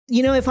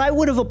if I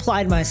would have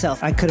applied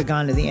myself, I could have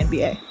gone to the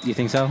NBA. You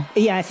think so?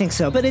 Yeah, I think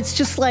so. But it's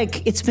just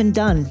like, it's been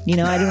done.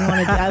 I didn't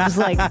want to, I was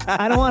like,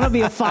 I don't want to be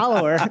a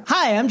follower.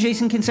 Hi, I'm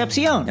Jason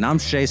Concepcion. And I'm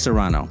Shea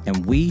Serrano.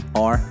 And we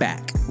are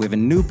back. We have a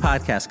new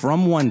podcast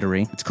from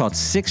Wondery. It's called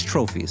Six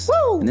Trophies.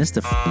 Woo! And it's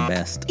the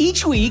best.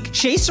 Each week,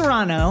 Shea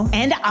Serrano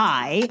and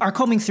I are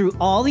combing through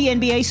all the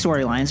NBA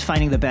storylines,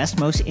 finding the best,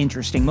 most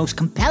interesting, most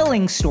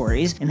compelling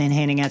stories, and then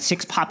handing out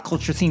 6 pop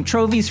culture themed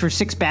trophies for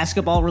 6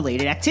 basketball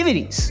related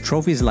activities.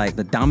 Trophies like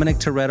the Dominic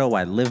Toretto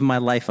I Live My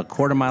Life a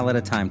Quarter Mile at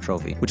a Time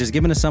trophy, which is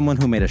given to someone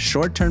who made a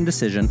short-term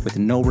decision with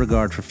no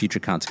regard for future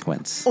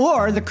consequence.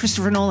 Or the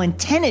Christopher Nolan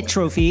Tenet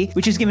trophy,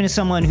 which is given to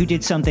someone who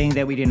did something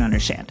that we didn't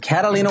understand.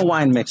 Catalina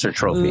Wine Mixer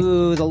trophy.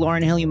 Ooh, the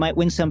Lauryn Hill, you might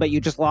win some, but you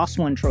just lost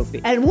one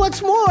trophy. And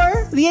what's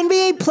more, the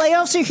NBA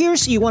playoffs are here,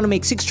 so you want to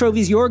make 6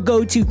 Trophies your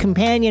go-to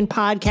companion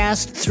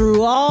podcast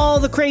through all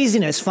the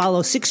craziness.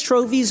 Follow 6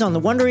 Trophies on the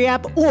Wondery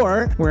app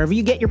or wherever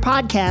you get your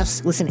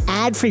podcasts. Listen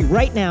ad-free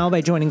right now by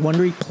joining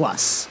Wondery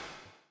Plus.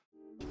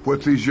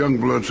 What these young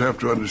bloods have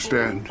to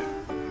understand,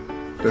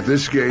 that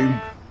this game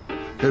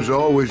has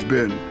always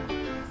been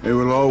and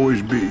will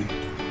always be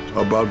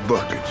about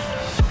buckets.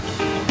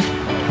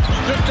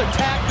 Just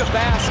attack the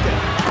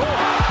basket.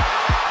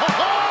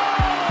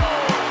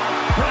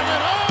 Bring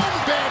it on,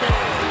 baby!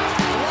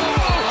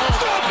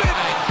 Stop it!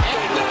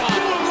 Not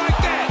do it like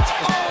that!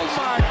 Oh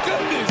my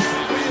goodness!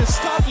 Will you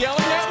stop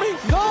yelling at me?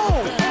 No!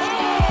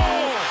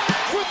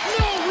 With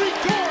no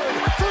regard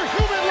for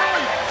human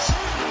life!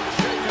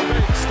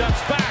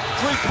 Steps back,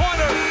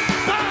 three-pointer,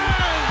 bang!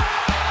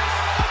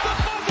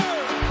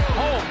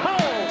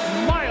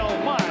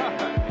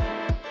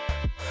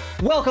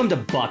 Welcome to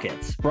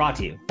Buckets, brought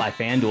to you by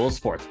FanDuel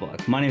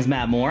Sportsbook. My name is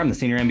Matt Moore. I'm the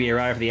senior NBA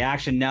writer for the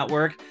Action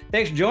Network.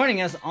 Thanks for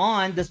joining us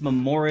on this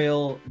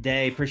Memorial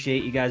Day.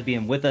 Appreciate you guys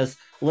being with us,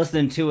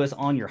 listening to us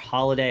on your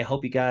holiday.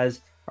 Hope you guys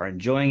are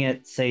enjoying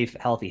it, safe,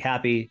 healthy,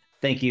 happy.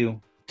 Thank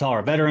you to all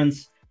our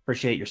veterans.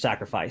 Appreciate your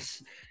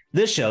sacrifice.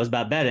 This show is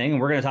about betting,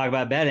 and we're going to talk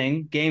about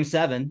betting Game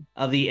 7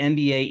 of the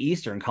NBA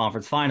Eastern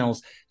Conference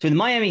Finals between the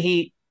Miami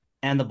Heat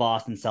and the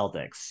Boston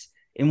Celtics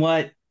in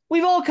what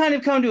we've all kind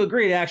of come to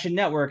agree at Action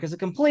Network is a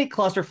complete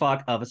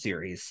clusterfuck of a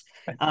series.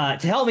 To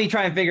help me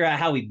try and figure out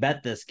how we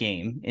bet this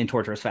game in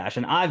torturous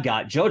fashion, I've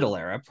got Joe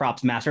Delara,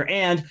 props master,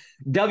 and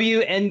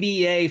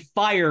WNBA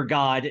fire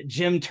god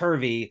Jim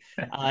Turvey.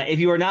 If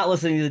you are not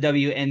listening to the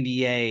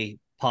WNBA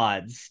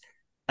pods,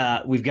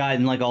 we've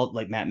gotten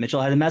like Matt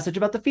Mitchell had a message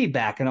about the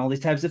feedback and all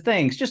these types of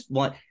things.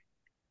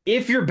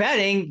 If you're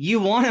betting, you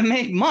want to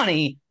make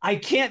money. I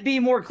can't be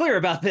more clear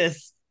about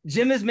this.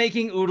 Jim is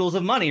making oodles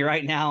of money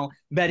right now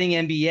betting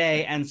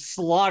NBA and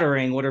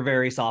slaughtering what are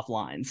very soft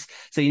lines.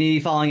 So you need to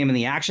be following him in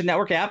the Action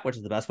Network app, which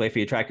is the best way for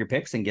you to track your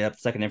picks and get up to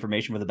second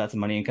information for the bets and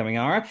money incoming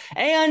are.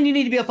 And you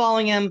need to be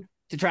following him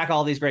to track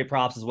all these great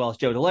props, as well as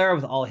Joe Delara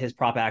with all his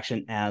prop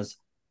action as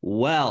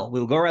well. We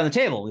will go around the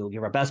table. We will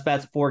give our best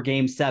bets for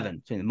Game 7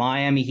 between the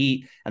Miami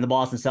Heat and the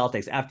Boston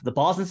Celtics after the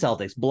Boston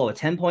Celtics blow a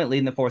 10-point lead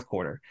in the fourth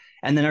quarter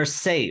and then are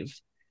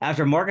saved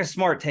after Marcus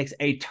Smart takes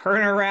a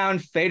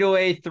turnaround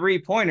fadeaway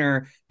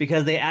three-pointer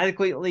because they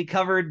adequately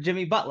covered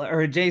Jimmy Butler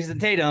or Jason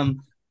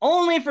Tatum,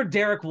 only for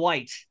Derek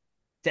White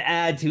to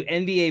add to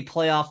NBA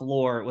playoff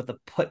lore with a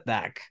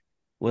putback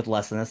with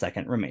less than a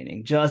second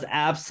remaining. Just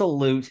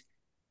absolute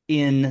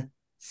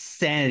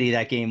insanity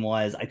that game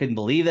was. I couldn't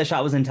believe that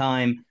shot was in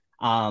time.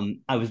 I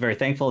was very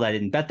thankful that I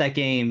didn't bet that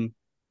game.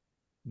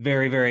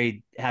 Very,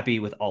 very happy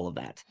with all of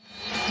that.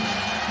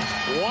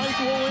 White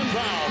will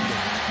inbound.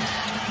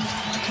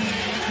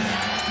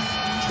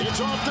 It's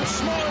off to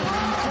Smart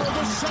for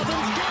the 7th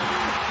game.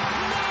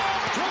 No,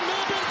 could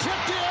have been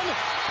tipped in,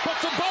 but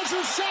the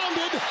buzzer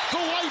sounded.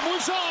 The light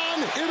was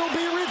on. It'll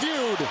be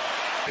reviewed.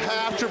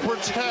 Have to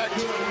protect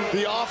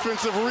the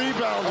offensive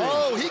rebounding.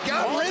 Oh, he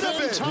got rid of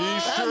it. He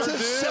sure That's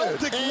a did.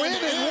 Celtic win,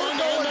 and we're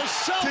going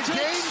to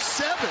Game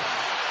 7.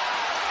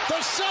 The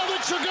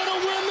Celtics are going to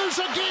win.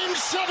 There's a Game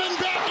 7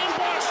 back in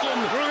Boston.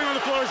 Ruling on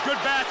the floor is good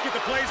basket.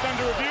 The play's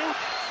under review.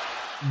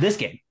 This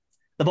game,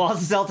 the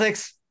Boston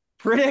Celtics,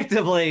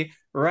 predictably,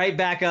 right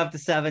back up to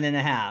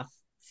 7.5.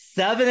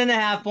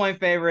 7.5 point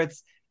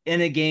favorites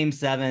in a Game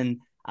 7.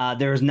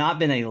 There's not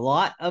been a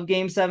lot of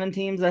Game 7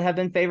 teams that have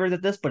been favored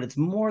at this, but it's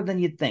more than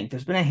you'd think.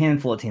 There's been a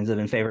handful of teams that have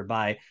been favored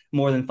by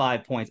more than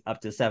 5 points,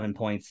 up to 7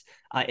 points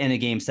in a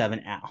Game 7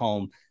 at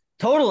home.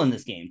 Total in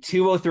this game,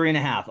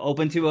 203.5.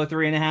 Open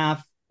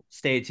 203.5,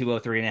 stayed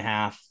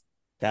 203.5.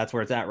 That's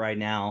where it's at right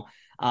now.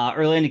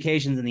 Early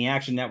indications in the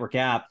Action Network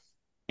app,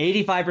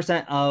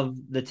 85% of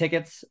the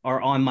tickets are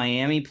on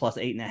Miami plus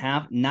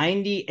 8.5.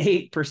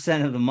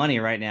 98% of the money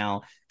right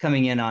now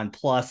coming in on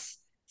plus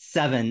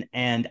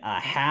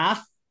 7.5.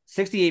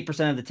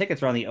 68% of the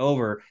tickets are on the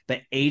over,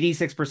 but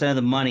 86% of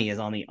the money is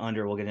on the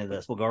under. We'll get into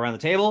this. We'll go around the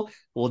table.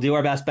 We'll do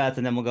our best bets,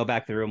 and then we'll go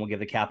back through and we'll give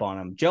the cap on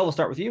them. Joe, we'll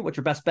start with you. What's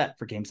your best bet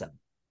for Game 7?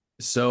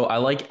 So I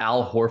like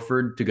Al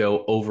Horford to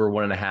go over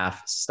 1.5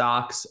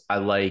 stocks. I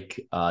like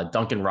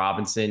Duncan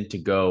Robinson to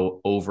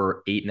go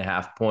over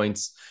 8.5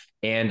 points.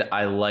 And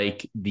I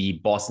like the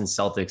Boston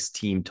Celtics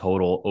team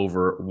total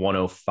over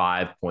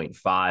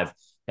 105.5.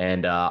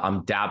 And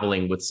I'm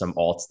dabbling with some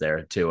alts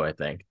there too, I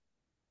think.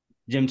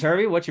 Jim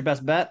Turvey, what's your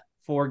best bet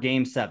for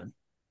game 7?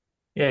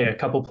 Yeah, a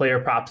couple player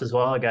props as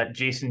well. I got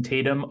Jason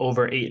Tatum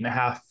over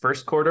 8.5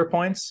 first quarter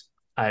points.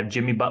 I have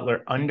Jimmy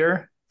Butler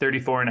under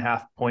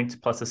 34.5 points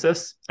plus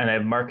assists. And I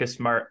have Marcus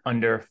Smart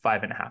under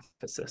 5.5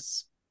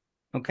 assists.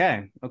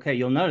 Okay.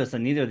 You'll notice that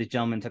neither of these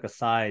gentlemen took a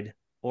side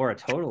or a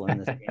total in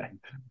this game.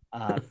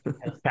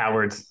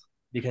 Cowards.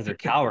 Because they're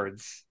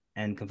cowards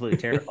and completely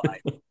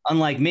terrified.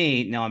 Unlike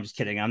me, no, I'm just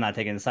kidding. I'm not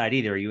taking the side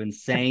either. Are you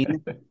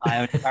insane? I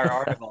have an entire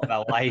article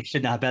about why you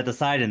should not bet the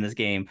side in this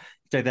game.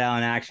 Check that out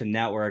on Action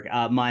Network.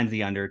 Mine's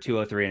the under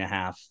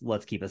 203.5.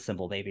 Let's keep it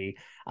simple, baby.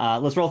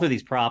 Let's roll through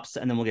these props,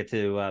 and then we'll get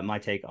to my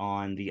take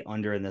on the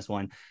under in this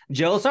one.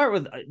 Joe, let's start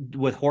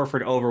with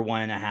Horford over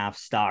 1.5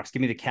 stocks.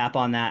 Give me the cap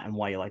on that and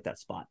why you like that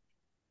spot.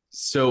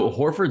 So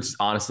Horford's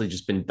honestly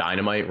just been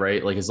dynamite,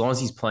 right? Like as long as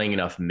he's playing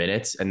enough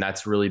minutes, and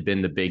that's really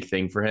been the big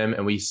thing for him.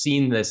 And we've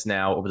seen this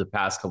now over the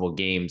past couple of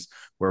games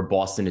where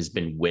Boston has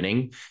been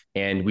winning,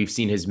 and we've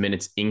seen his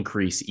minutes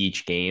increase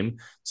each game.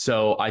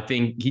 So I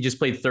think he just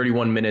played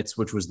 31 minutes,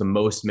 which was the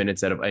most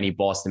minutes out of any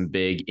Boston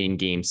big in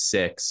game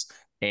 6.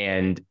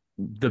 And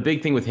the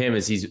big thing with him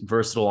is he's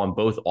versatile on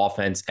both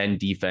offense and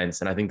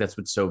defense. And I think that's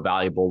what's so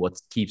valuable, what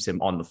keeps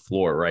him on the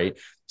floor, right?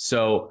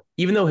 So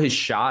even though his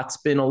shot's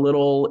been a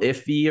little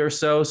iffy or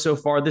so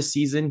far this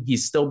season,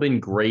 he's still been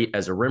great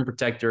as a rim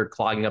protector,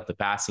 clogging up the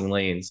passing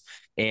lanes.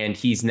 And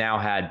he's now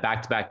had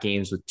back-to-back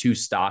games with 2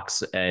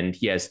 stocks, and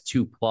he has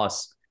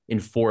 2+ in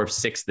 4 of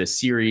 6 this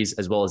series,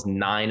 as well as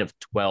 9 of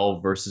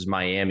 12 versus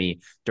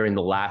Miami during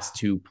the last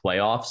 2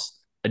 playoffs.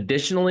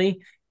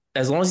 Additionally,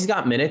 as long as he's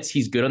got minutes,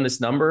 he's good on this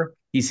number.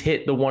 He's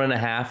hit the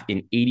 1.5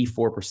 in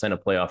 84%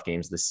 of playoff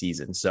games this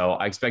season. So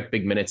I expect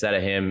big minutes out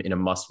of him in a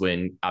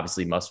must-win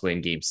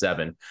game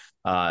 7.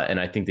 And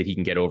I think that he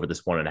can get over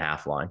this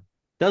 1.5 line.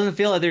 Doesn't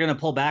feel like they're going to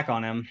pull back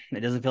on him. It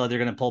doesn't feel like they're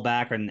going to pull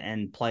back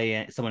and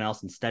play someone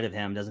else instead of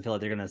him. Doesn't feel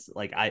like they're going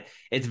to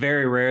it's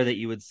very rare that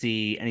you would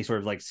see any sort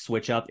of like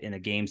switch up in a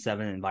game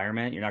 7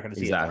 environment. You're not going to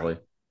see exactly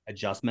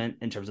adjustment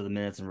in terms of the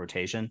minutes and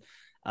rotation.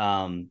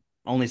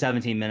 Only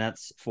 17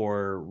 minutes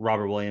for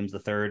Robert Williams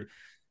III,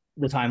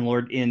 the Time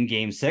Lord, in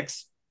game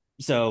 6.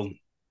 So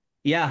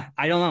yeah,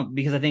 I don't know,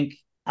 because I think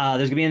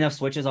there's gonna be enough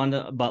switches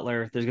onto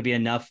Butler. There's gonna be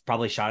enough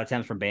probably shot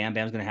attempts from Bam.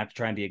 Bam's gonna have to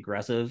try and be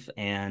aggressive.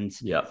 And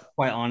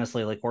quite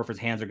honestly, like Horford's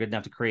hands are good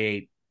enough to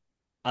create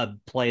a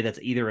play that's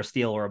either a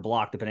steal or a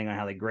block, depending on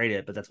how they grade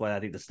it. But that's why I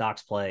think the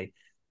stocks play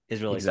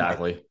is really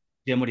exactly smart.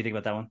 Jim, what do you think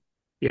about that one?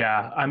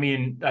 Yeah, I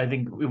mean, I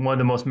think one of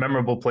the most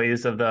memorable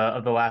plays of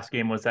the last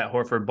game was that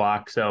Horford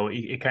block. So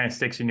it kind of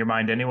sticks in your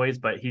mind anyways,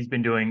 but he's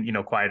been doing,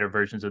 quieter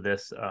versions of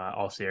this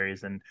all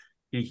series. And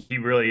he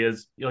really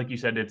is, like you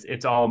said,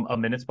 it's all a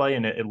minutes play.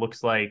 And it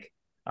looks like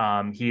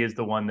he is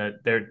the one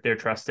that they're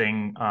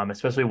trusting,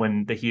 especially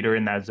when the Heat are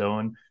in that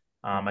zone.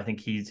 I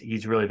think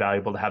he's really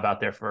valuable to have out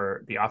there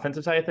for the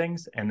offensive side of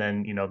things. And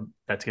then,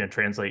 that's going to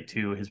translate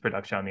to his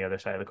production on the other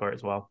side of the court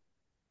as well.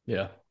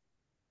 Yeah.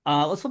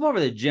 Let's flip over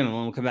to Jim, and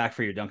we'll come back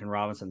for your Duncan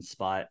Robinson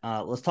spot.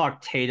 Let's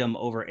talk Tatum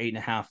over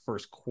 8.5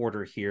 first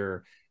quarter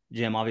here.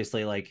 Jim,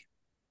 obviously, like,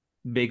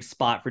 big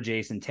spot for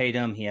Jason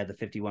Tatum. He had the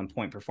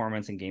 51-point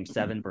performance in game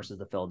 7 versus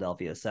the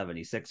Philadelphia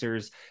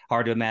 76ers.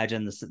 Hard to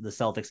imagine the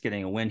Celtics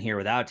getting a win here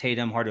without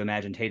Tatum. Hard to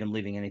imagine Tatum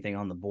leaving anything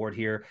on the board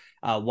here.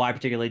 Why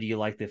particularly do you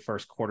like the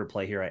first quarter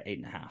play here at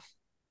 8.5?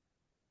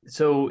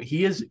 So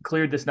he has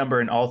cleared this number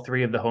in all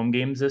 3 of the home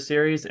games this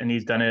series, and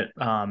he's done it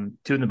 2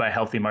 of them by a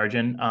healthy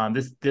margin.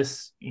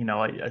 This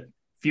a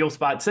feel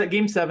spot. Set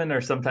game 7,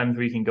 or sometimes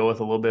we can go with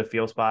a little bit of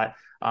feel spot.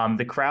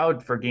 The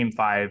crowd for game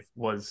 5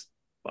 was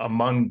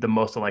among the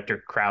most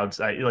electric crowds.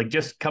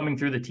 Just coming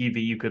through the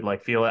TV, you could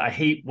feel it. I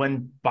hate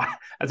when,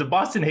 as a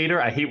Boston hater,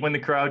 I hate when the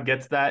crowd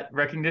gets that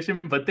recognition,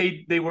 but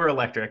they were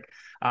electric.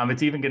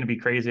 It's even going to be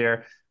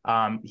crazier.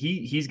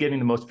 He's getting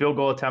the most field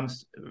goal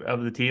attempts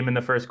of the team in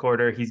the first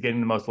quarter. He's getting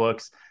the most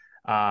looks.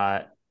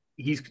 Like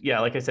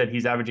I said,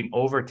 he's averaging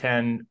over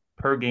 10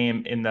 per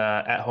game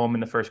at home in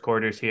the first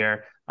quarters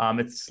here.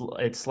 It's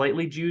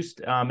slightly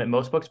juiced at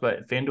most books,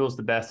 but FanDuel's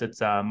the best.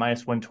 It's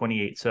minus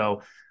 128.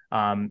 So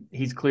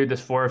he's cleared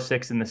this 4 of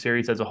 6 in the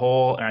series as a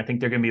whole, and I think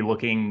they're going to be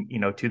looking,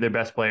 to their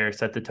best players,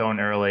 set the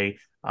tone early.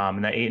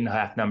 And that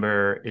 8.5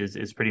 number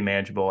is pretty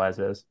manageable as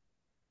is.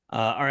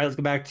 All right, let's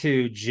go back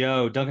to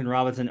Joe. Duncan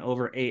Robinson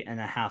over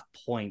 8.5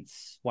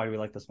 points. Why do we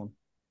like this one?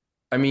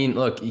 I mean,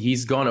 look,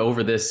 he's gone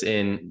over this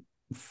in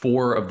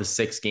 4 of the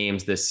 6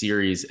 games this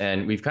series,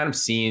 and we've kind of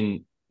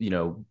seen,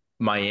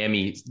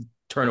 Miami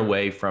turn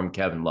away from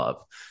Kevin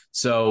Love.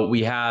 So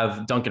we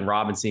have Duncan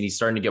Robinson. He's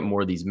starting to get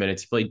more of these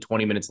minutes. He played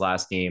 20 minutes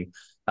last game.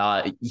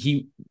 I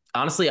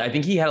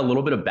think he had a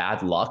little bit of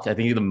bad luck. I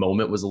think the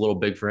moment was a little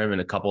big for him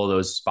in a couple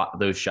of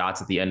those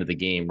shots at the end of the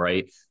game,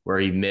 right? Where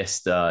he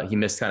missed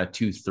kind of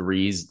 2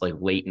 threes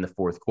late in the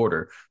fourth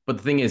quarter. But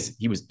the thing is,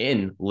 he was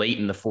in late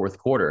in the fourth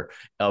quarter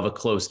of a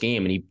close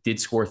game, and he did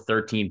score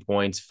 13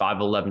 points,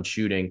 5-11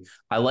 shooting.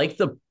 I like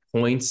the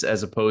points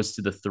as opposed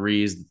to the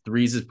threes. The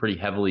threes is pretty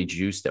heavily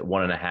juiced at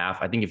 1.5.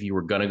 I think if you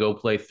were going to go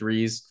play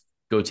threes,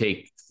 go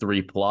take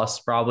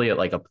 3+ probably at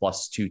like a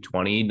plus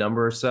 220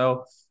 number or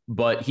so.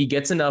 But he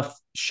gets enough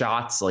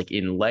shots like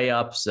in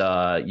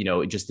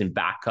layups, just in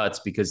back cuts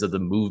because of the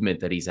movement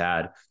that he's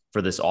had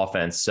for this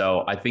offense.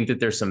 So I think that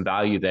there's some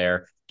value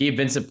there. Gabe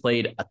Vincent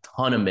played a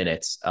ton of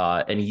minutes,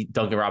 and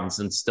Duncan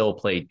Robinson still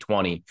played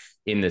 20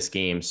 in this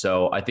game.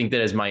 So I think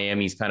that as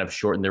Miami's kind of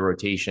shortened their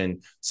rotation,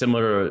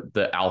 similar to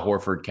the Al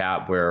Horford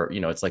cap, where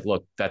it's like,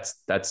 look,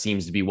 that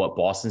seems to be what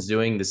Boston's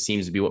doing. This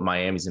seems to be what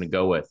Miami's going to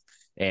go with,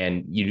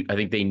 and I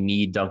think they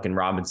need Duncan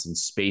Robinson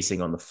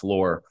spacing on the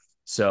floor.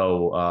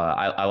 So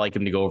I like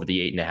him to go over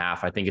the 8.5.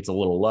 I think it's a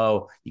little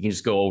low. You can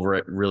just go over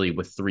it really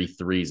with 3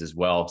 threes as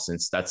well,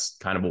 since that's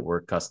kind of what we're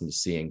accustomed to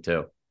seeing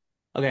too.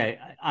 Okay,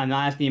 I'm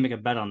not asking you to make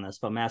a bet on this,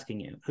 but I'm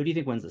asking you, who do you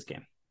think wins this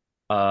game?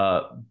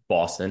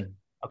 Boston.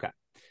 Okay,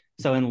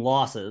 so in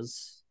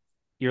losses,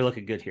 you're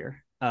looking good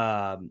here.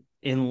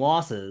 In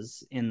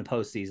losses in the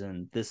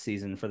postseason this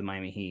season for the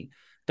Miami Heat,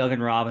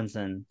 Duncan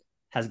Robinson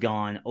has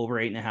gone over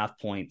 8.5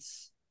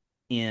 points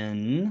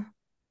in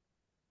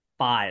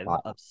 5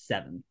 of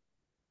 7.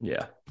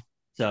 Yeah.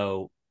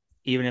 So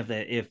even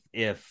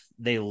if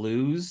they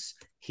lose,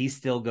 he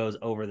still goes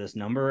over this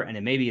number. And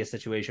it may be a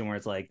situation where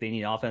it's like they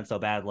need offense so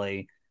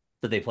badly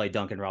that they play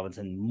Duncan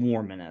Robinson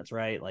more minutes,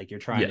 right? Like you're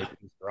trying to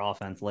use their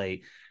offense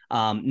late.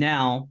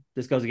 Now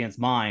this goes against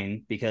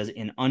mine because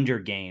in under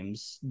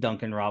games,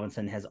 Duncan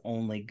Robinson has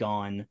only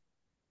gone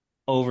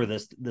over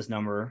this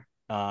number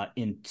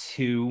in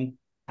 2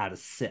 out of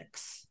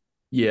 6.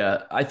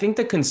 Yeah, I think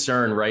the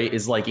concern, right,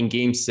 is like in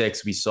game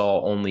 6, we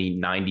saw only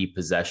 90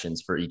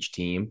 possessions for each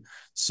team.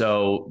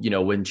 So,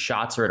 when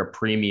shots are at a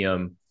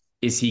premium,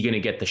 is he going to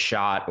get the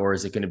shot, or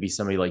is it going to be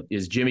somebody like,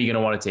 is Jimmy going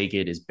to want to take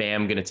it? Is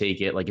Bam going to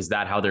take it? Like, is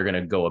that how they're going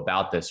to go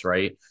about this,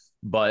 right?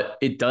 But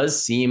it does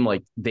seem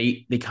like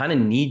they kind of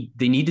need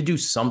to do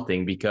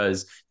something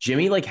because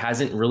Jimmy like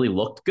hasn't really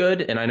looked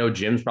good. And I know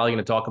Jim's probably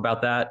going to talk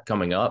about that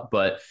coming up,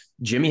 but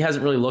Jimmy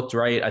hasn't really looked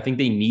right. I think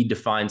they need to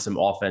find some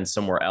offense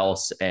somewhere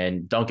else.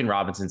 And Duncan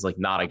Robinson's like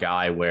not a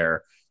guy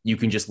where you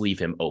can just leave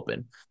him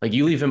open. Like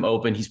you leave him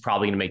open, he's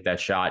probably going to make that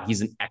shot.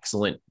 He's an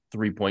excellent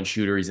 3-point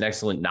shooter. He's an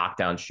excellent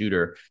knockdown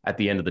shooter at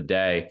the end of the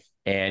day.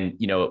 And,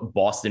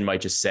 Boston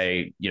might just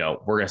say, we're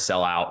going to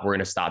sell out. We're going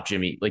to stop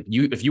Jimmy. Like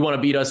if you want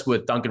to beat us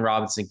with Duncan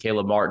Robinson,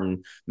 Caleb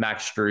Martin,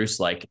 Max Strus,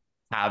 like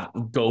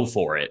go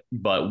for it.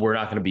 But we're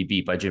not going to be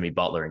beat by Jimmy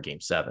Butler in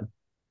game 7.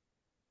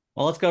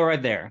 Well, let's go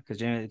right there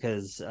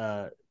because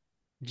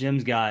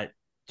Jim's got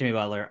Jimmy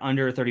Butler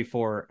under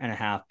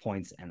 34.5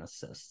 points and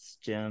assists.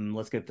 Jim,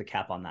 let's get the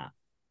cap on that.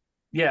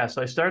 Yeah,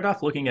 so I started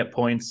off looking at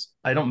points.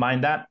 I don't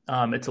mind that.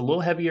 It's a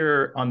little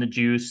heavier on the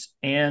juice.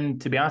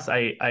 And to be honest,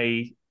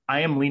 I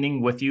am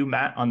leaning with you,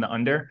 Matt, on the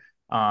under.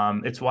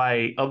 It's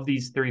why of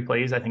these 3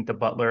 plays, I think the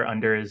Butler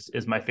under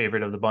is my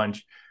favorite of the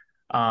bunch.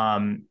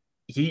 As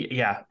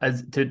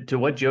to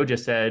what Joe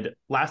just said,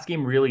 last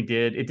game really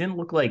it didn't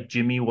look like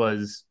Jimmy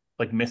was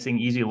like missing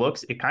easy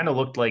looks. It kind of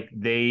looked like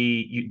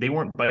they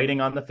weren't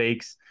biting on the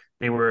fakes.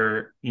 They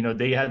were,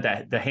 they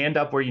had the hand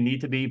up where you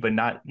need to be, but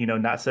not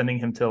sending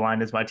him to the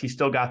line as much. He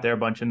still got there a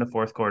bunch in the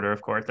fourth quarter,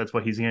 of course. That's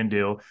what he's going to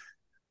do.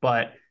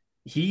 But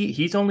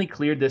he's only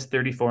cleared this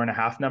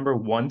 34.5 number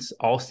once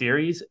all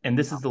series, and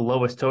this is the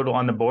lowest total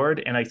on the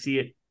board, and I see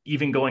it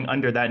even going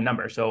under that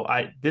number. So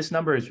this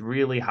number is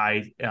really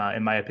high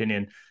in my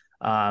opinion.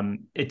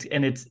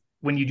 It's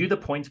when you do the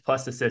points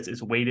plus assists,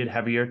 it's weighted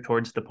heavier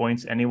towards the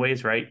points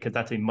anyways, right? Because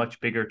that's a much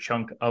bigger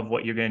chunk of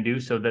what you're going to do.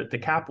 So the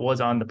cap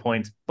was on the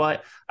points,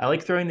 but I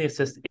like throwing the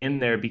assist in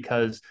there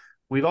because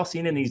we've all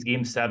seen in these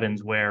game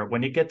 7s where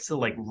when it gets to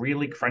like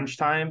really crunch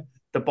time,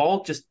 the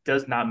ball just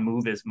does not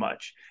move as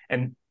much.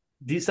 And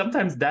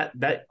sometimes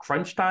that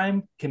crunch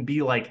time can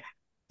be like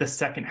the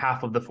second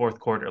half of the fourth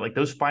quarter. Like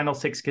those final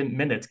 6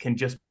 minutes can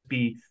just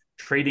be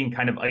trading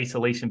kind of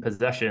isolation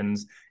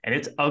possessions, and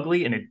it's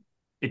ugly, and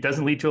it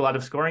doesn't lead to a lot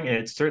of scoring, and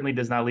it certainly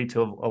does not lead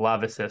to a lot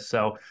of assists.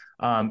 So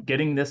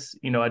getting this,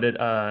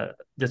 at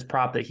this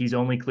prop that he's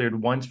only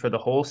cleared once for the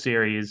whole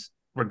series,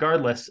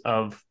 regardless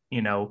of,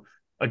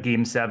 a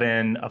game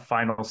 7, a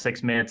final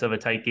 6 minutes of a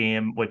tight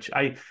game, which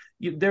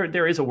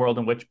there is a world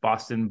in which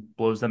Boston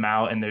blows them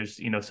out and there's,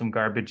 some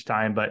garbage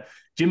time, but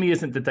Jimmy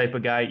isn't the type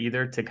of guy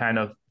either to kind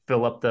of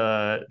fill up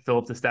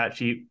the stat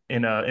sheet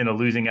in a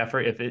losing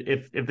effort.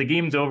 If the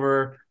game's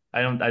over,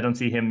 I don't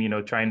see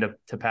him, trying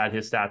to pad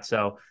his stats.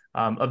 So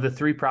of the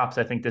 3 props,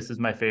 I think this is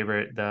my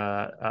favorite,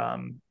 the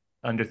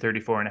under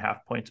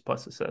 34.5 points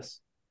plus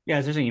assists. Yeah,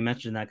 it's interesting you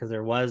mentioned that because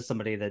there was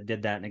somebody that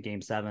did that in a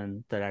game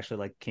 7 that actually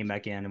like came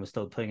back in and was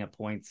still putting up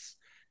points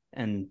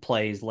and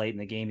plays late in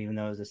the game, even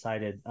though it was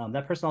decided.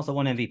 That person also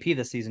won MVP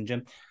this season,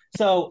 Jim.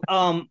 So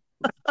I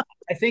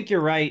think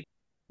you're right.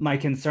 My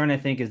concern, I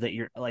think, is that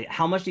you're like,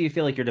 how much do you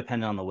feel like you're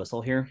dependent on the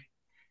whistle here?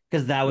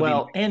 Because that would be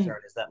my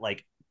concern, is that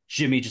like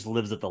Jimmy just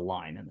lives at the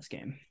line in this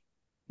game.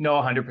 No,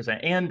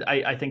 100%. And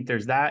I think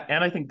there's that.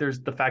 And I think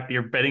there's the fact that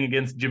you're betting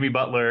against Jimmy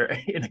Butler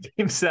in a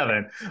game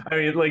 7. I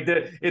mean, like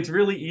it's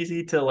really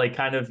easy to like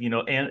kind of,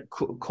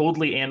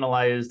 coldly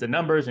analyze the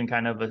numbers and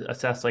kind of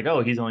assess like,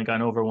 oh, he's only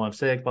gone over 1 of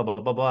 6, blah, blah,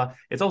 blah, blah.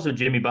 It's also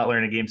Jimmy Butler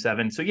in a game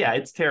 7. So yeah,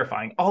 it's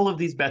terrifying. All of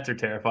these bets are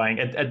terrifying.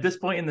 At this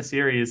point in the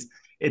series,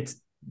 it's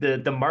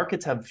the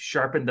markets have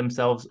sharpened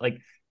themselves.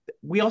 Like,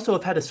 we also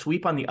have had a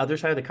sweep on the other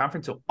side of the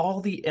conference. So all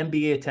the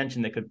NBA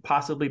attention that could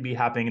possibly be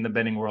happening in the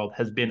betting world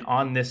has been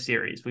on this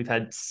series. We've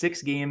had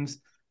 6 games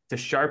to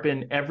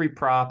sharpen every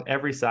prop,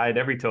 every side,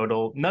 every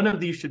total. None of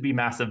these should be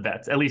massive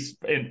bets, at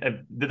least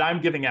that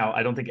I'm giving out.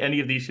 I don't think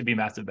any of these should be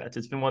massive bets.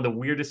 It's been one of the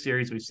weirdest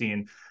series we've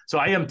seen. So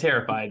I am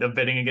terrified of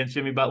betting against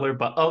Jimmy Butler,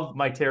 but of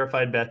my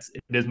terrified bets,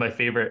 it is my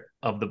favorite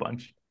of the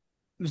bunch.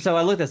 So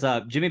I looked this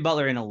up. Jimmy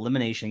Butler in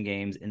elimination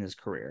games in his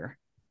career,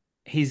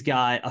 he's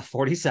got a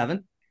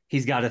 47.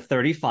 He's got a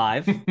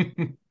 35,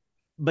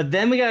 but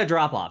then we got a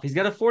drop off. He's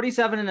got a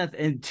 47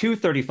 and 2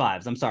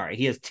 35s. I'm sorry.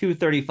 He has 2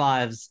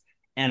 35s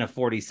and a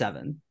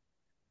 47,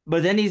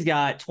 but then he's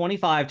got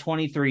 25,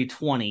 23,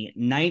 20,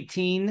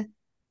 19,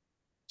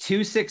 2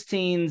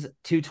 16s,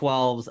 2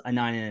 12s, a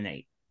 9 and an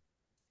 8.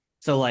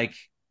 So like,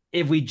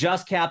 if we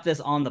just cap this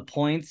on the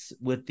points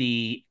with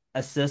the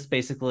assist,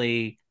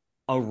 basically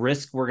a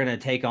risk we're going to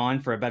take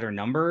on for a better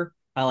number,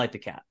 I like the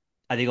cap.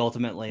 I think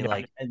ultimately,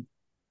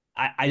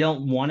 I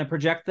don't want to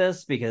project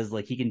this because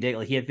like he can dig,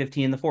 like he had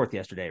 15 in the 4th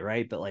yesterday,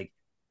 right? But like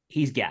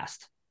he's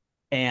gassed.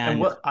 And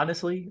what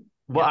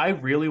I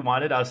really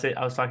wanted, I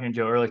was talking to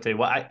Joe earlier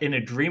today. In a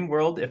dream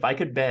world, if I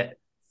could bet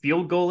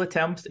field goal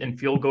attempts and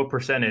field goal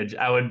percentage,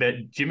 I would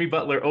bet Jimmy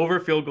Butler over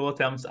field goal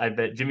attempts. I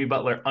bet Jimmy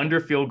Butler under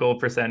field goal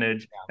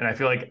percentage. Yeah. And I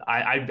feel like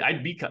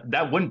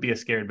that wouldn't be a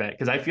scared bet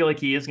because I feel like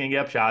he is going to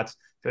get up shots.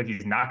 I feel like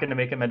he's not going to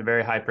make them at a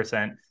very high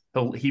percent.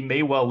 He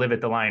may well live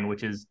at the line,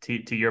 which is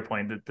to your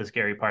point, the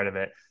scary part of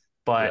it.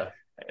 But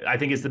I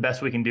think it's the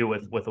best we can do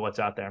with what's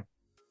out there.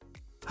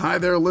 Hi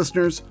there,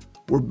 listeners.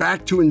 We're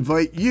back to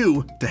invite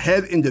you to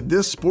head into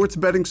this sports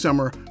betting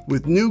summer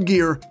with new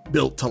gear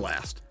built to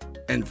last.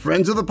 And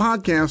friends of the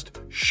podcast,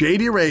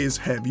 Shady Rays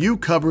have you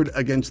covered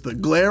against the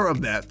glare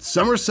of that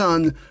summer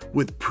sun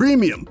with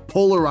premium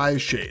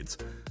polarized shades.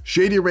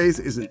 Shady Rays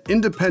is an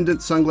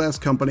independent sunglass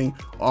company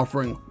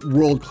offering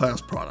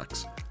world-class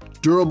products,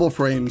 durable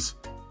frames,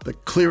 the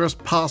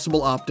clearest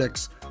possible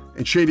optics,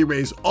 and Shady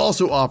Rays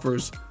also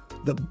offers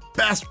the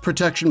best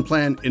protection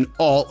plan in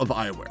all of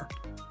eyewear.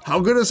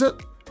 How good is it?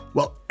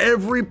 Well,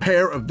 every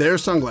pair of their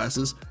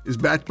sunglasses is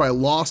backed by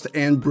lost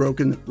and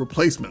broken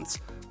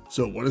replacements.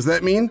 So what does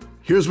that mean?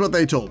 Here's what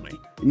they told me.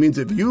 It means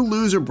if you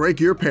lose or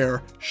break your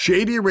pair,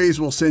 Shady Rays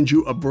will send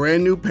you a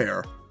brand new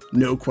pair,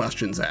 no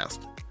questions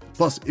asked.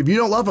 Plus, if you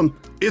don't love them,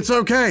 it's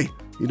okay.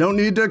 You don't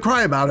need to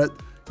cry about it.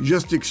 You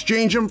just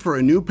exchange them for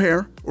a new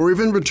pair or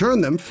even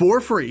return them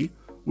for free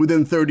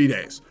within 30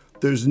 days.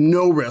 There's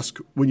no risk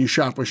when you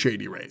shop with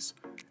Shady Rays.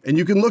 And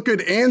you can look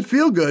good and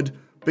feel good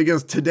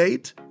because to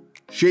date,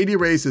 Shady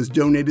Rays has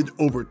donated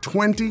over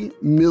 20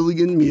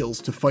 million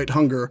meals to fight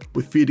hunger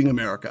with Feeding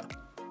America.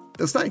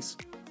 That's nice.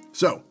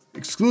 So,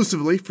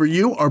 exclusively for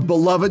you, our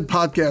beloved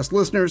podcast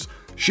listeners,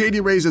 Shady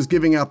Rays is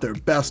giving out their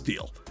best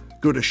deal.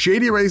 Go to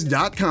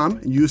shadyrays.com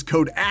and use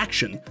code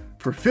ACTION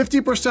for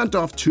 50%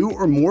 off 2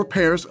 or more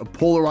pairs of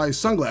polarized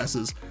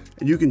sunglasses,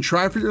 and you can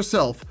try for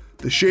yourself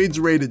the shades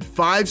rated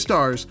 5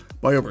 stars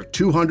by over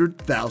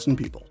 200,000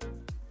 people.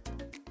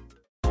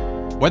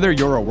 Whether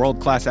you're a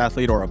world-class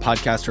athlete or a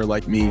podcaster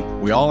like me,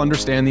 we all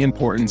understand the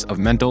importance of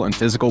mental and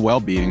physical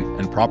well-being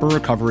and proper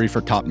recovery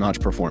for top-notch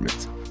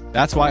performance.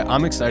 That's why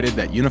I'm excited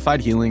that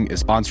Unified Healing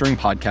is sponsoring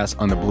podcasts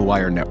on the Blue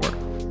Wire Network.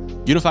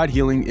 Unified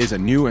Healing is a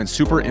new and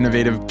super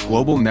innovative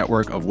global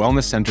network of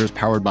wellness centers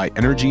powered by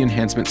Energy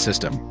Enhancement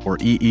System, or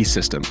EE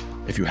System.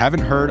 If you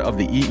haven't heard of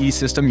the EE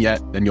System yet,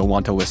 then you'll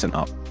want to listen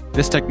up.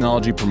 This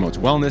technology promotes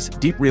wellness,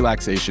 deep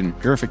relaxation,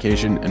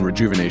 purification, and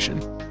rejuvenation.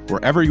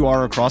 Wherever you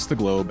are across the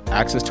globe,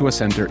 access to a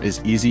center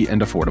is easy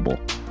and affordable.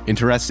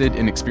 Interested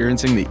in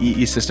experiencing the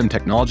EE System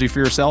technology for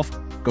yourself?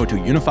 Go to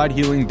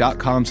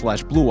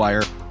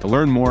unifiedhealing.com/bluewire to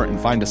learn more and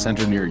find a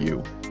center near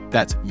you.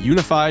 That's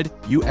unified,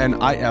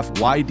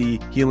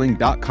 UNIFYD,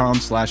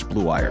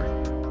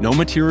 healing.com/bluewire. No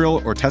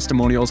material or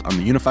testimonials on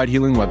the Unified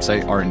Healing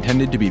website are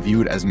intended to be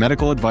viewed as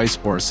medical advice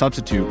or a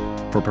substitute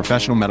for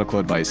professional medical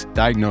advice,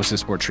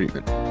 diagnosis, or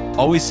treatment.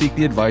 Always seek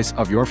the advice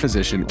of your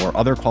physician or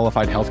other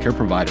qualified healthcare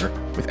provider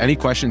with any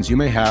questions you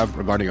may have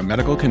regarding a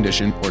medical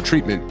condition or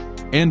treatment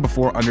and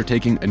before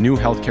undertaking a new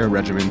healthcare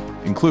regimen,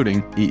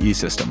 including EE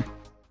System.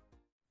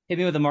 Hit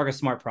me with the Marcus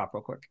Smart prop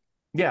real quick.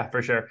 Yeah,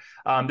 for sure.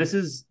 This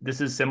is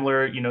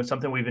similar,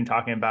 something we've been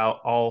talking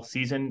about all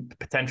season,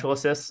 potential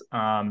assists.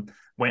 Went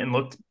and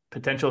looked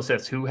potential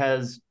assists. Who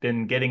has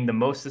been getting the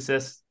most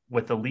assists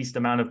with the least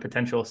amount of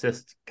potential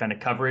assist kind of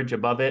coverage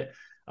above it?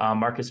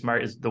 Marcus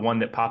Smart is the one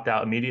that popped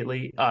out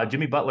immediately.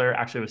 Jimmy Butler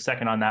actually was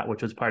second on that,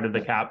 which was part of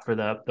the cap for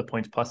the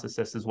points plus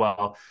assists as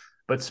well.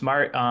 But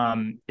Smart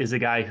is a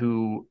guy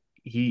who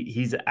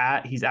he's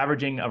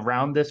averaging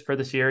around this for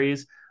the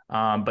series.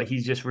 but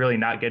he's just really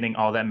not getting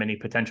all that many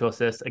potential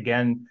assists.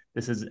 Again,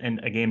 this is in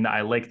a game that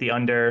I like the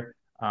under.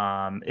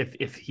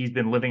 If he's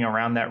been living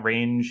around that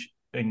range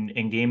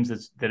in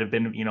games that have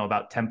been,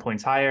 about 10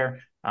 points higher,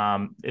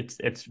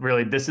 it's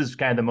really, this is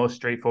kind of the most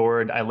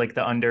straightforward. I like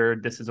the under.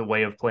 This is a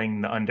way of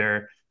playing the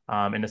under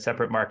in a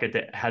separate market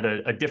that had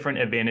a different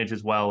advantage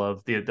as well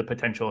of the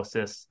potential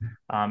assists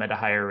at a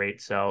higher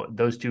rate. So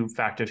those two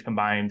factors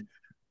combined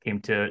came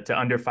to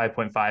under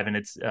 5.5, and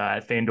it's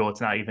at FanDuel,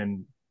 it's not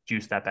even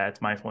juiced that bad.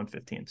 It's minus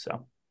 115.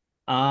 So,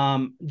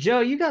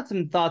 Joe, you got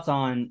some thoughts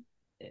on,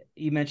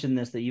 you mentioned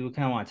this, that you would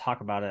kind of want to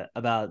talk about it,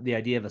 about the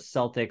idea of a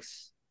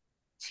Celtics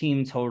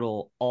team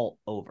total all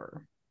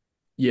over.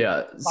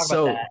 Yeah. Talk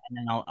about that, and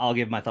then I'll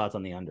give my thoughts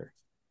on the under.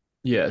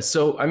 Yeah.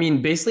 So, I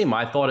mean, basically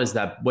my thought is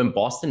that when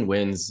Boston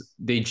wins,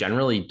 they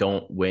generally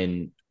don't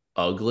win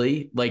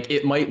ugly. Like,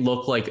 it might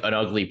look like an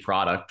ugly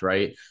product,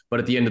 right? But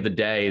at the end of the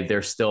day,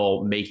 they're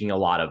still making a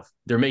lot of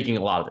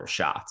their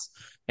shots.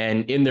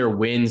 And in their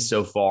wins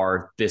so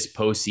far this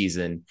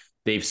postseason,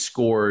 they've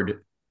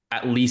scored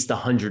at least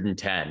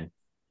 110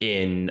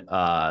 in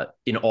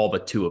all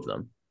but two of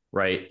them,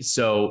 right?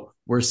 So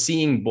we're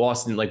seeing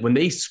Boston, like when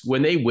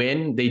they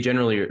win,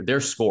 they're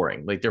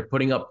scoring, like they're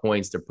putting up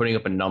points, they're putting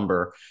up a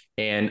number.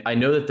 And I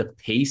know that the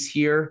pace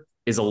here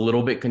is a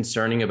little bit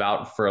concerning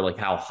for like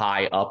how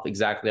high up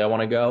exactly I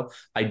want to go.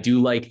 I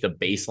do like the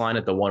baseline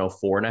at the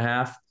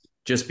 104.5,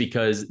 just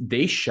because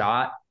they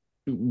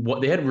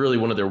had really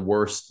one of their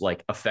worst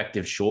like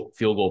effective field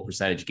goal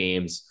percentage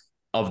games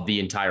of the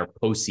entire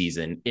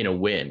postseason in a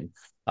win.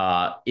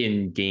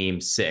 In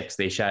game 6,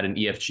 they shot an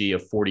EFG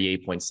of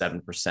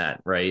 48.7%,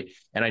 right?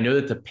 And I know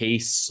that the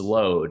pace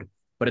slowed,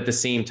 but at the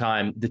same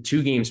time, the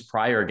two games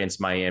prior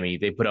against Miami,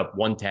 they put up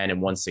 110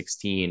 and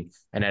 116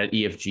 and had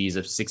EFGs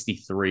of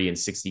 63 and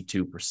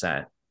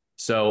 62%.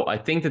 So I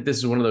think that this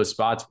is one of those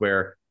spots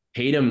where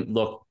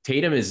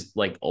Tatum is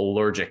like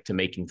allergic to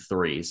making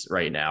threes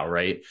right now,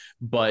 right?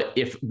 But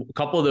if a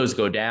couple of those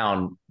go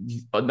down,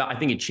 I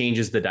think it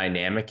changes the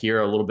dynamic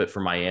here a little bit for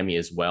Miami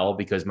as well,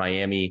 because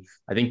Miami,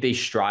 I think they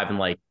strive in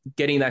like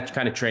getting that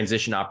kind of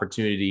transition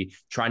opportunity,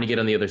 trying to get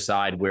on the other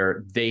side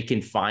where they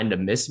can find a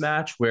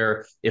mismatch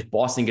where if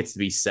Boston gets to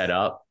be set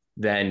up,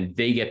 then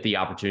they get the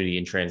opportunity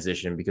in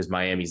transition because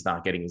Miami's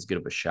not getting as good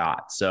of a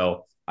shot.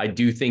 So I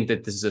do think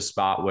that this is a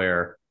spot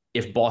where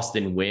if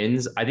Boston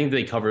wins, I think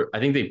they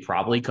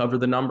probably cover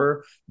the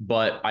number,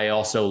 but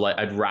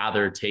I'd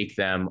rather take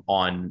them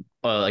on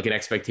like an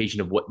expectation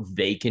of what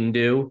they can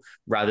do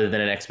rather than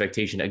an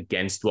expectation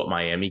against what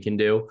Miami can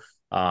do.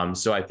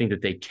 So I think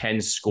that they can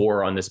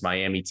score on this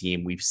Miami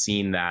team. We've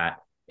seen that,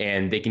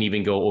 and they can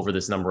even go over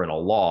this number in a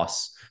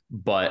loss,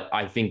 but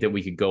I think that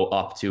we could go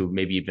up to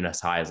maybe even as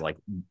high as like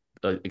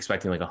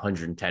expecting like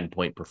 110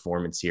 point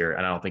performance here.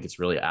 And I don't think it's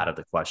really out of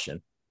the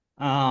question.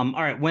 All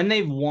right. When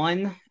they've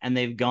won and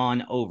they've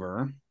gone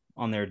over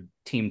on their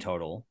team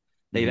total,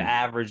 they've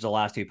averaged the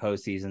last two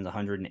postseasons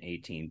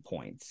 118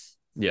 points.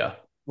 Yeah.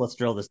 Let's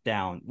drill this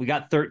down. We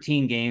got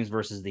 13 games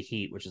versus the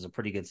Heat, which is a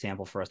pretty good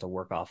sample for us to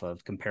work off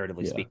of,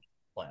 comparatively speaking,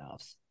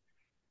 playoffs.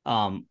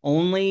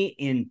 Only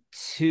in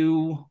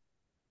 2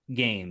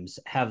 games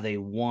have they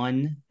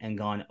won and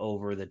gone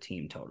over the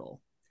team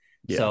total.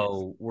 Yeah.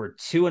 So we're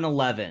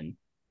 2-11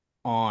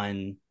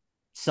 on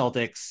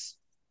Celtics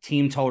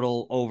team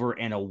total over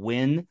and a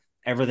win.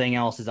 Everything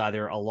else is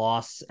either a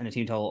loss and a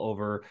team total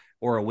over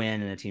or a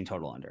win and a team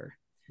total under.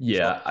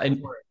 Yeah.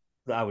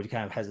 So I would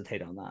kind of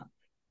hesitate on that.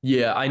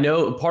 Yeah, I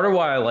know part of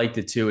why I liked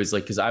it too is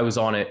like, because I was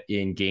on it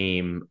in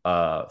game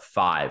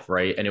 5,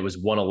 right? And it was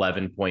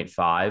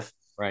 111.5.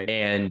 Right.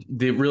 And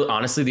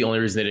honestly, the only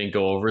reason they didn't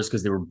go over is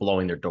because they were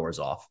blowing their doors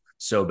off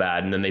so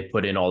bad. And then they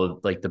put in all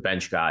the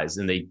bench guys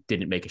and they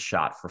didn't make a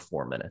shot for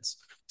 4 minutes.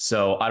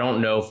 So I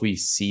don't know if we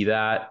see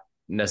that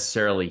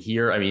necessarily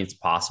here. I mean, it's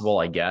possible,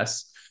 I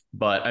guess.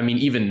 But I mean,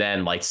 even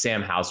then, like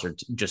Sam Hauser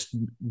just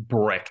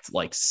bricked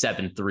like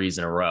 7 threes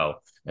in a row.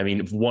 I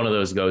mean, if one of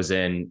those goes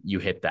in, you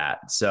hit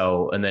that.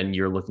 So, and then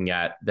you're looking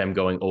at them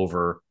going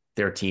over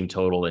their team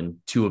total in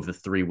 2 of the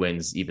 3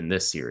 wins, even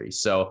this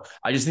series. So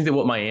I just think that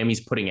what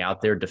Miami's putting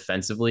out there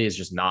defensively is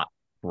just not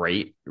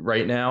great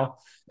right now,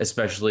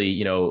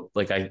 especially,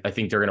 like I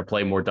think they're going to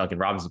play more Duncan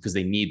Robinson because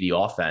they need the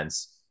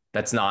offense.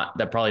 That's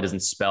probably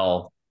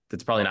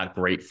not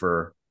great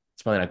for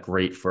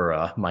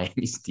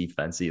Miami's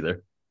defense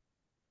either.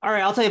 All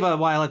right, I'll tell you about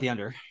why I like the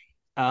under.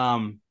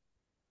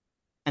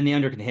 And the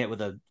under can hit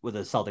with a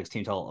Celtics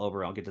team total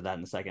over. I'll get to that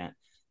in a second.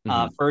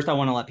 First, I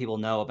want to let people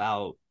know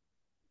about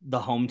the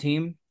home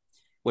team,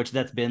 which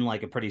that's been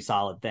like a pretty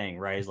solid thing,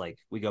 right? Is like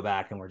we go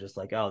back and we're just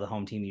like, oh, the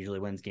home team usually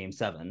wins game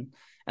 7.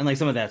 And like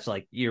some of that's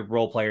like your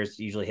role players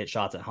usually hit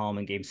shots at home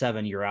in game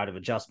 7, you're out of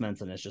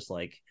adjustments, and it's just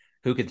like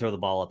who can throw the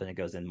ball up and it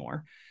goes in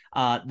more.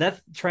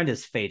 That trend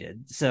has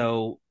faded.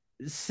 So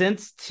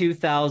since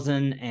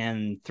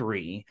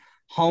 2003,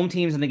 home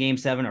teams in the game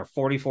 7 are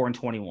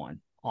 44-21.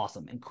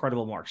 Awesome.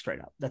 Incredible mark straight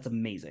up. That's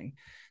amazing.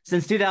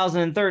 Since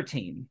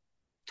 2013,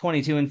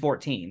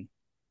 22-14.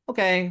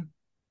 Okay.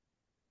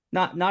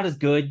 Not as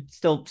good.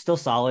 Still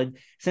solid.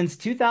 Since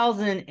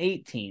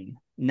 2018,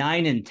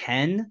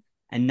 9-10,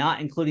 and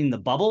not including the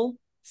bubble,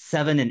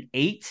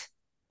 7-8.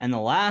 And the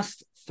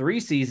last 3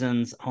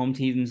 seasons, home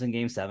teams in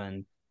Game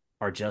 7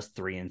 are just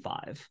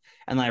 3-5.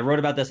 And I wrote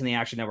about this in the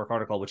Action Network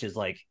article, which is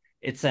like,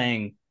 it's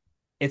saying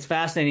it's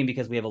fascinating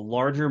because we have a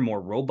larger, more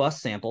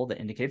robust sample that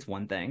indicates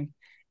one thing,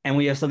 and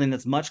we have something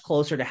that's much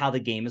closer to how the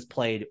game is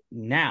played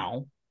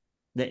now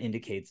that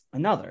indicates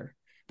another.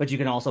 But you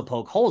can also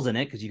poke holes in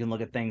it because you can look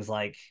at things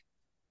like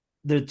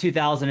the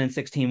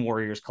 2016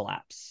 Warriors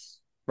collapse,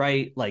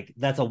 right? Like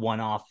that's a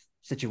one-off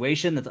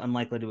situation that's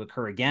unlikely to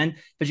occur again,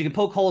 but you can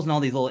poke holes in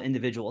all these little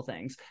individual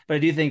things. But I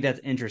do think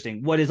that's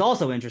interesting. What is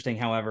also interesting,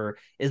 however,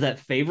 is that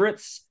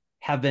favorites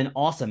have been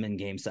awesome in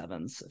Game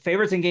 7s.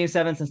 Favorites in Game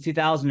 7 since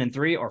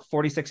 2003 are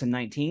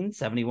 46-19,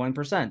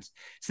 71%.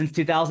 Since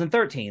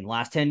 2013,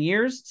 last 10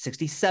 years,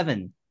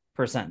 67%.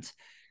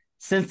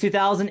 Since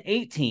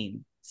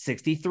 2018,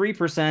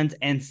 63%.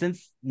 And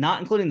since, not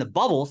including the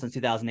bubble, since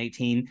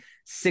 2018,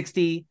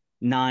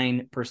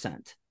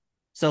 69%.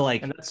 So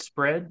like, and that's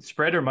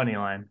spread or money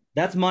line?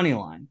 That's money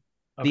line.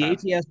 Okay.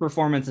 The ATS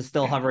performance is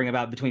still hovering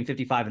about between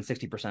 55 and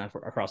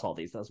 60% across all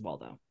these as well,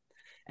 though.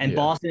 And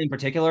Boston in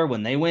particular,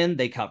 when they win,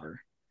 they cover.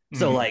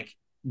 So like,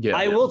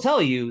 I will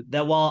tell you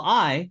that while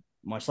I,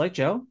 much like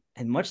Joe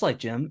and much like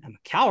Jim, am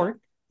a coward,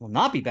 will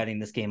not be betting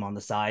this game on the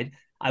side,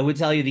 I would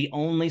tell you the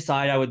only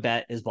side I would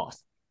bet is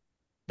Boston.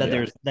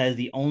 That is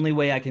the only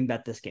way I can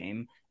bet this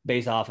game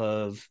based off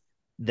of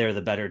they're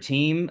the better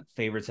team.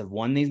 Favorites have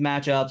won these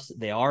matchups.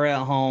 They are at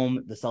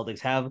home. The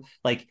Celtics have,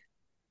 like,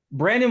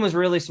 Brandon was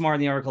really smart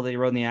in the article that he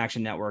wrote in the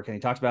Action Network, and he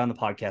talked about it on the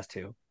podcast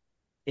too.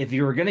 If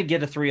you were going to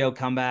get a 3-0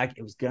 comeback,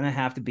 it was going to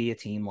have to be a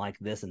team like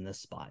this in this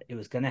spot. It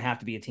was going to have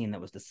to be a team that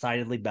was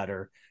decidedly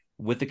better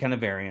with the kind of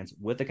variance,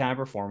 with the kind of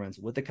performance,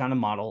 with the kind of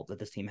model that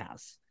this team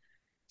has.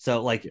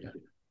 So, like,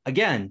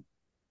 again,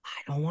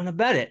 I don't want to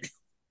bet it.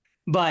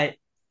 But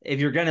if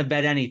you're going to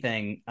bet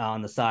anything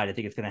on the side, I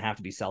think it's going to have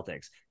to be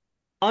Celtics.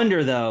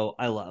 Under, though,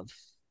 I love.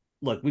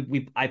 Look,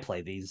 I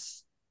play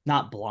these.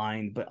 Not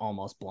blind, but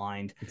almost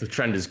blind. The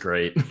trend is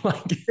great.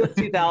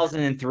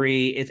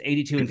 2003, it's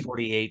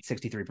 82-48,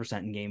 63%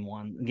 in game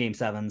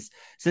 7s.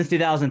 Since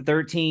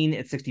 2013,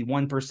 it's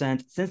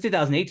 61%. Since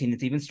 2018,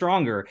 it's even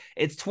stronger.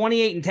 It's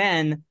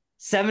 28-10,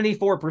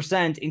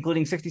 74%,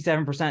 including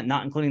 67%,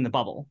 not including the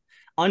bubble.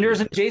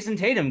 Unders in Jason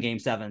Tatum game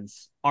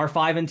 7s are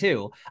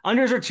 5-2.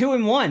 Unders are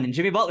 2-1 in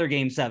Jimmy Butler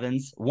game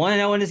 7s,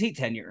 1-0 in his Heat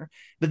tenure.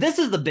 But this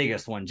is the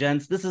biggest one,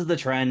 gents. This is the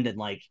trend, and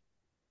like,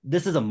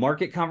 this is a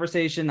market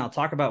conversation. I'll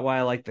talk about why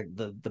I like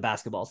the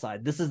basketball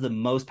side. This is the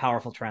most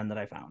powerful trend that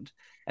I found.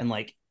 And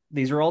like,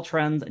 these are all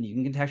trends and you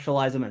can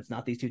contextualize them. And it's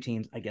not these two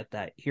teams. I get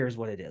that. Here's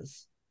what it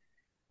is.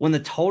 When the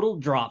total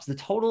drops, the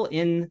total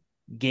in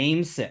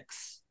game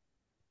 6,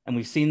 and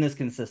we've seen this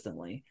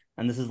consistently,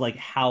 and this is like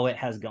how it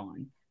has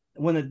gone.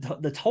 When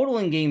the total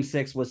in game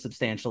 6 was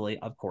substantially,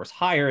 of course,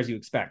 higher as you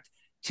expect,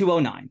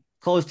 209,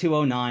 close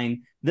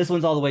 209. This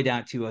one's all the way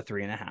down at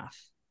 203.5.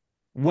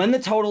 When the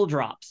total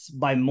drops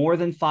by more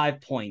than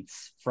 5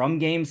 points from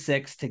game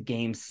 6 to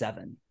game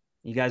 7,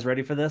 you guys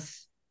ready for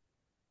this?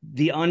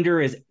 The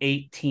under is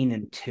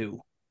 18-2.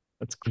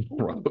 That's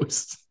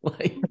gross.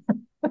 Like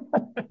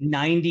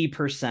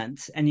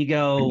 90%. And you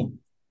go,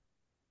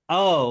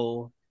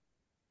 oh,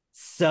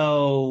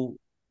 so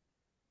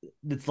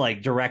it's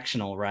like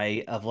directional,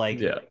 right? Of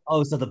like,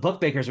 oh, so the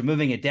bookmakers are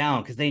moving it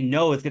down because they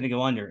know it's going to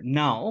go under.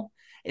 No,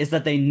 it's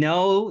that they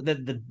know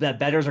that the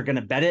bettors are going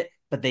to bet it,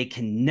 but they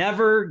can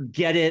never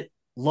get it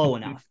low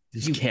enough.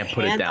 You can't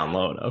put it down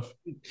low enough.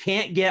 You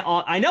can't get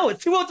on. I know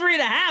it's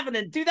 203.5 in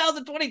the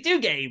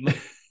 2022 game.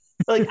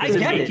 Like, I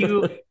get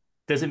it.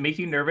 Does it make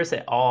you nervous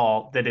at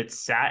all that it's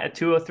sat at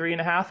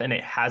 203.5 and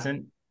it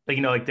hasn't? Like,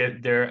 you know, like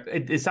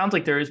it sounds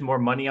like there is more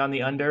money on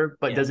the under,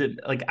 but does it,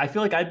 like, I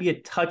feel like I'd be a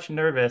touch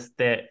nervous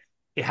that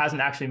it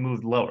hasn't actually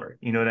moved lower.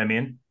 You know what I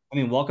mean? I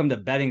mean, welcome to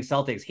betting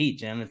Celtics Heat,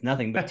 Jim. It's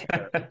nothing but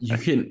terror. You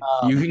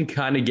can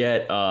kind of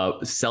get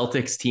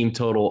Celtics team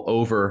total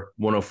over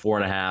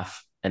 104.5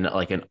 and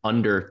like an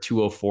under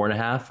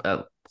 204.5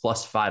 at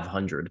plus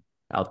 500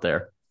 out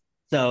there.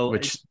 So,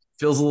 which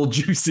feels a little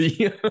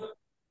juicy.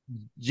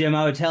 Jim,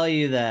 I would tell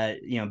you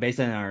that, you know, based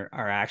on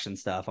our action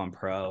stuff on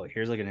Pro,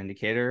 here's like an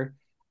indicator.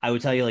 I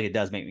would tell you, like, it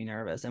does make me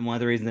nervous. And one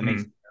of the reasons it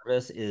makes me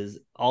nervous is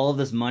all of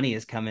this money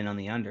is coming on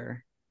the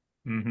under.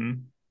 Mm-hmm.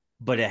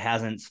 But it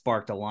hasn't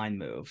sparked a line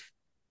move.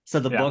 So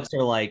the books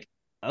are like,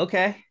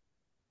 okay,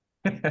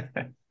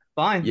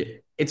 fine. Yeah.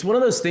 It's one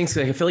of those things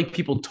that I feel like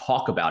people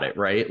talk about it,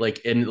 right?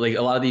 Like, and like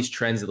a lot of these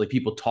trends that like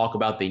people talk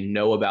about, they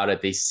know about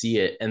it, they see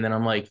it. And then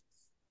I'm like,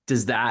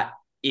 does that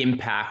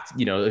impact,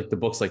 you know, like the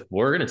book's like,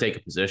 we're going to take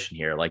a position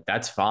here. Like,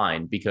 that's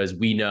fine because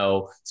we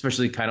know,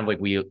 especially kind of like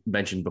we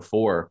mentioned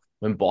before,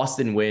 when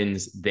Boston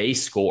wins, they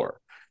score.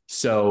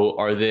 So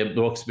are the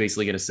books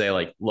basically going to say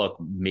like, look,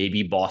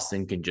 maybe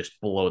Boston can just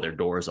blow their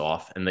doors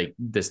off and like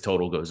this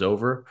total goes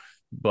over,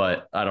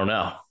 but I don't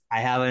know.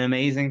 I have an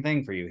amazing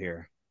thing for you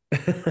here.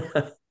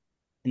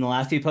 In the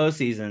last 2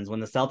 postseasons,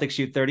 when the Celtics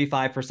shoot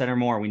 35% or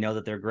more, we know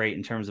that they're great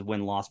in terms of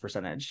win-loss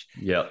percentage.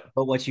 Yep.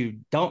 But what you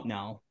don't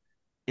know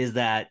is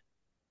that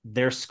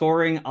their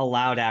scoring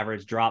allowed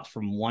average drops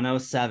from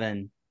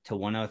 107 to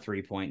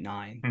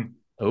 103.9.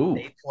 Oh,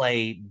 they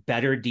play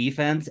better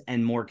defense,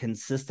 and more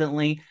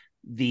consistently,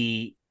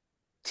 the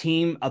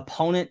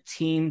opponent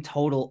team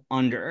total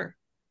under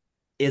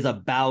is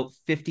about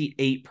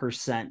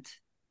 58%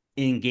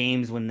 in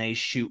games when they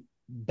shoot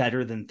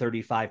better than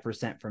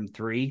 35% from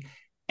three.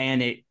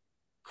 And it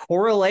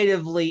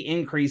correlatively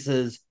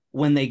increases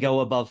when they go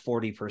above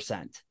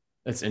 40%.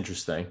 That's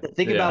interesting.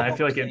 Think about, I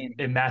feel like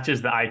it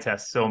matches the eye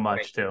test so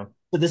much too.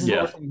 So this is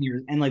what we're saying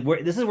here. And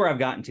this is where I've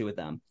gotten to with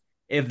them.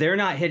 If they're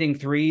not hitting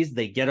threes,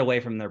 they get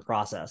away from their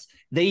process.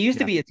 They used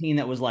to be a team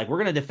that was like,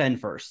 we're going to defend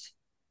first,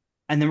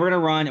 and then we're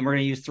going to run, and we're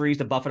going to use threes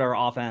to buffet our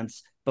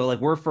offense. But like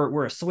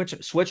we're a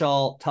switch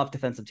all tough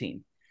defensive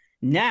team.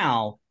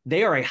 Now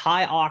they are a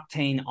high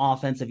octane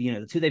offensive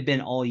unit. That's who they've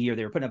been all year.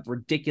 They were putting up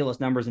ridiculous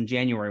numbers in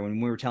January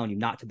when we were telling you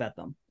not to bet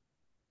them.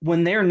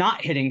 When they're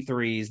not hitting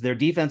threes, their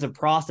defensive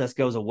process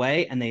goes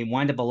away, and they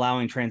wind up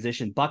allowing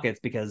transition buckets,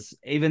 because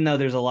even though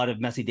there's a lot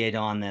of messy data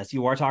on this,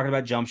 you are talking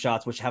about jump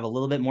shots, which have a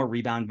little bit more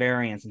rebound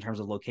variance in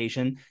terms of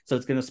location. So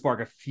it's going to spark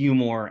a few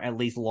more, at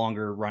least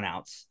longer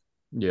runouts.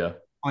 Yeah.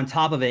 On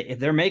top of it, if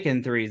they're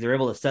making threes, they're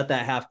able to set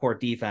that half court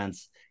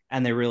defense,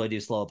 and they really do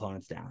slow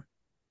opponents down.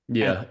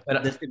 Yeah.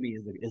 And this to me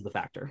is the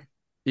factor.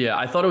 Yeah,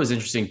 I thought it was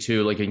interesting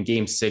too. Like in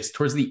game 6,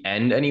 towards the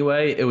end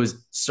anyway, it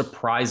was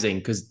surprising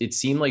because it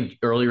seemed like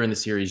earlier in the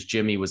series,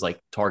 Jimmy was like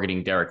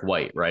targeting Derek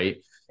White, right?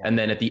 Yeah. And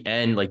then at the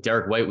end, like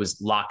Derek White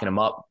was locking him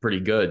up pretty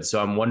good.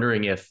 So I'm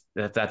wondering if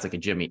that's like a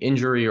Jimmy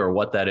injury or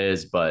what that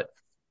is. But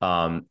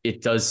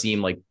it does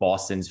seem like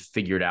Boston's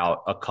figured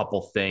out a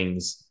couple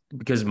things,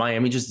 because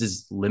Miami just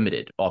is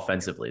limited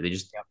offensively.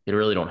 They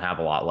really don't have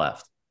a lot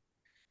left.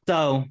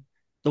 So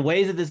the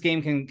ways that this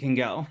game can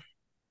go.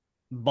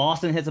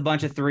 Boston hits a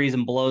bunch of threes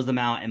and blows them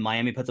out, and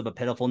Miami puts up a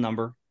pitiful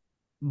number.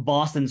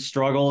 Boston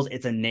struggles.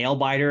 It's a nail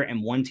biter,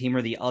 and one team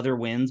or the other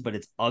wins, but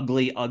it's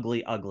ugly,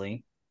 ugly,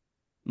 ugly.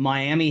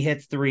 Miami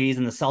hits threes,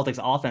 and the Celtics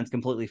offense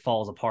completely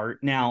falls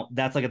apart. Now,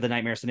 that's like the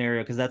nightmare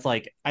scenario, because that's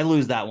like, I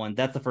lose that one.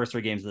 That's the first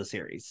 3 games of the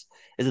series.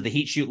 Is that the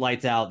Heat shoot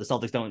lights out, the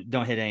Celtics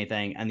don't hit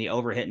anything, and the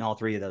over hit in all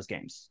 3 of those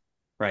games,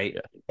 right?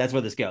 Yeah. That's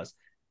where this goes.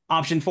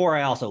 Option 4,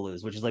 I also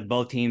lose, which is like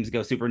both teams go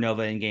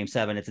supernova in game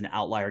 7. It's an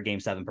outlier game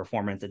 7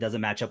 performance. It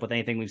doesn't match up with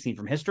anything we've seen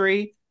from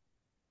history,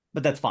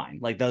 but that's fine.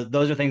 Like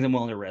those are things I'm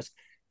willing to risk.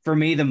 For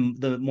me,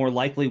 the more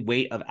likely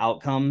weight of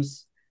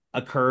outcomes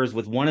occurs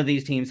with one of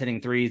these teams hitting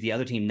threes, the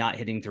other team not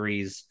hitting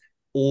threes,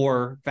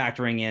 or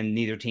factoring in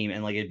neither team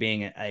and like it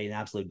being an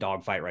absolute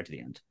dogfight right to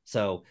the end.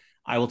 So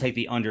I will take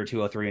the under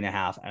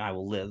 203.5, and I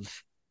will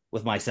live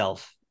with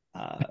myself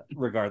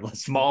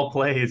regardless. Small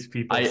plays,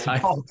 people.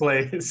 Small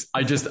plays.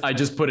 I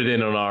just put it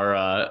in on our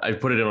I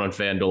put it in on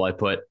FanDuel. I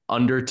put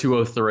under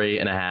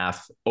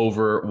 203.5,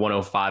 over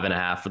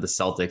 105.5 for the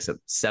Celtics at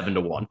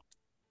 7-1.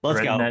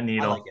 Let's go. That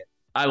needle. I like it.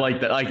 I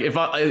like that. Like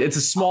it's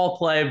a small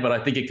play, but I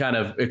think it kind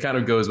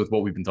of goes with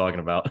what we've been talking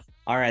about.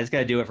 All right, that's got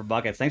to do it for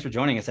Buckets. Thanks for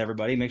joining us,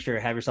 everybody. Make sure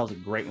to have yourselves a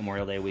great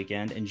Memorial Day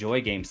weekend. Enjoy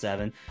Game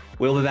 7.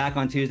 We'll be back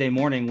on Tuesday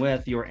morning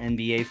with your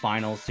NBA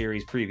Finals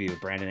Series preview with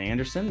Brandon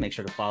Anderson. Make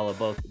sure to follow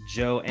both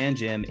Joe and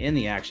Jim in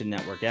the Action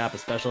Network app,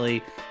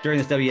 especially during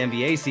this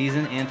WNBA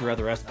season and throughout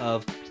the rest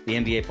of the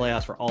NBA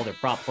playoffs for all their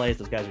prop plays.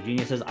 Those guys are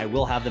geniuses. I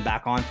will have them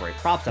back on for a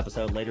props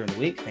episode later in the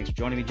week. Thanks for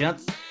joining me,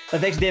 gents.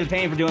 Thanks to David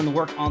Payne for doing the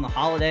work on the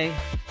holiday.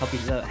 Hope you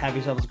have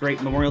yourselves a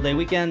great Memorial Day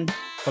weekend.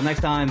 Till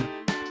next time,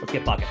 let's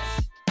get buckets.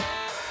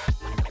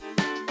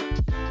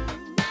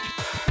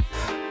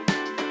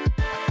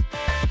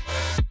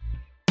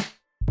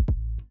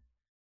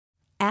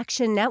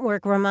 Action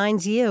Network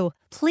reminds you,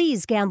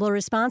 please gamble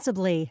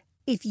responsibly.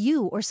 If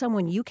you or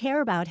someone you care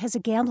about has a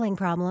gambling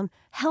problem,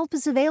 help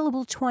is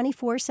available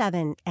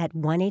 24/7 at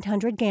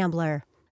 1-800-GAMBLER.